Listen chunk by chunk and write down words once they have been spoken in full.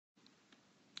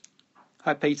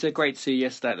Hi Peter, great to see you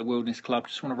yesterday at the Wilderness Club.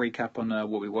 Just want to recap on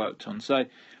what we worked on. So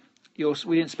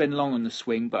we didn't spend long on the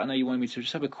swing, but I know you wanted me to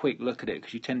just have a quick look at it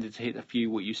because you tended to hit a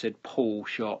few what you said pull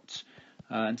shots,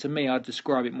 and to me I'd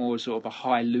describe it more as sort of a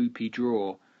high loopy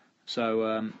draw.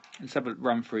 So let's have a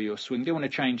run through your swing. Don't want to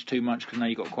change too much because I know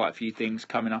you've got quite a few things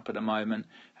coming up at the moment,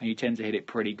 and you tend to hit it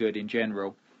pretty good in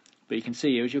general. But you can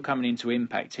see as you're coming into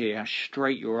impact here how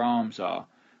straight your arms are,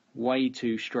 way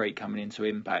too straight coming into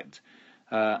impact.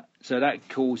 So that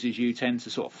causes you tend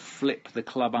to sort of flip the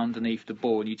club underneath the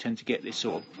ball, and you tend to get this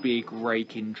sort of big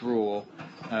raking draw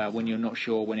when you're not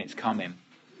sure when it's coming.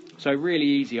 So really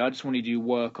easy. I just wanted you to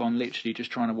work on literally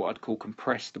just trying to what I'd call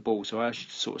compress the ball. So I asked you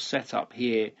to sort of set up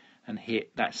here and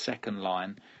hit that second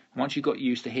line. And once you got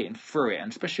used to hitting through it,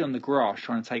 and especially on the grass,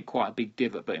 trying to take quite a big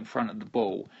divot but in front of the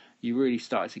ball, you really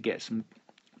started to get some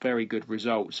very good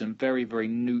results and very, very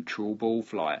neutral ball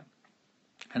flight.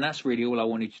 And that's really all I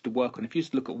wanted you to work on. If you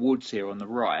just look at Woods here on the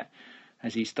right,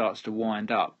 as he starts to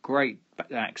wind up, great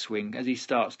back swing. As he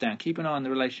starts down, keep an eye on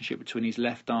the relationship between his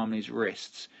left arm and his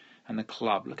wrists and the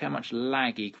club. Look how much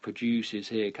lag he produces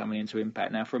here coming into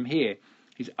impact. Now from here,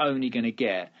 he's only going to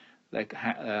get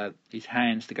his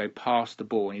hands to go past the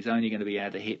ball, and he's only going to be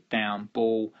able to hit down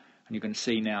ball. And you can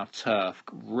see now turf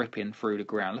ripping through the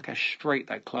ground. Look how straight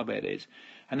that club head is.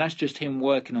 And that's just him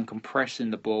working on compressing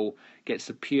the ball, gets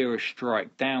the purest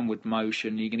strike, downward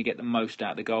motion, you're going to get the most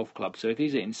out of the golf club. So if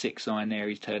he's hitting 6-iron there,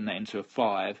 he's turning that into a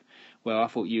 5. Well, I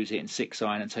thought you was hitting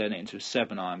 6-iron and turning it into a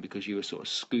 7-iron because you were sort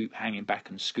of hanging back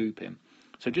and scooping.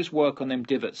 So just work on them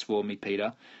divots for me,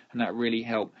 Peter, and that really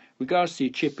helped. Regards to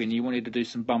your chipping, you wanted to do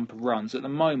some bumper runs. At the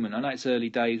moment, I know it's early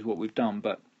days what we've done,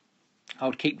 but I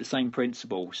would keep the same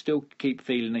principle. Still keep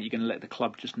feeling that you're going to let the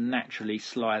club just naturally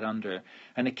slide under it.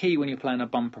 And the key when you're playing a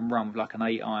bump and run with like an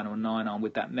 8-iron or 9-iron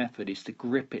with that method is to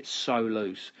grip it so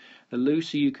loose. The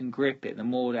looser you can grip it, the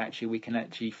more actually we can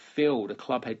actually feel the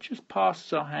club head just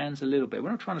passes our hands a little bit.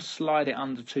 We're not trying to slide it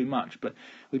under too much, but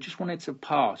we just want it to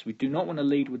pass. We do not want to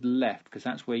lead with the left because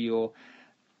that's where your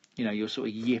sort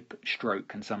of yip stroke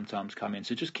can sometimes come in.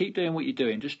 So just keep doing what you're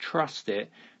doing. Just trust it.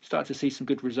 Start to see some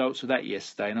good results with that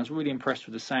yesterday. And I was really impressed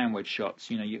with the sandwich shots.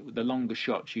 The longer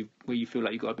shots where you feel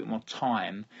like you've got a bit more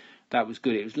time. That was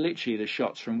good. It was literally the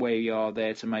shots from where you are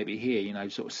there to maybe here,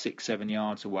 sort of 6-7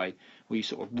 yards away, where you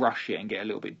sort of rush it and get a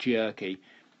little bit jerky.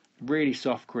 Really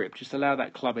soft grip. Just allow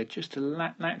that club head just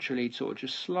to naturally sort of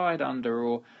just slide under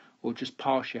or just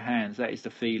pass your hands. That is the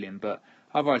feeling. But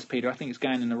otherwise, Peter, I think it's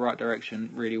going in the right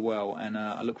direction really well, and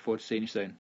I look forward to seeing you soon.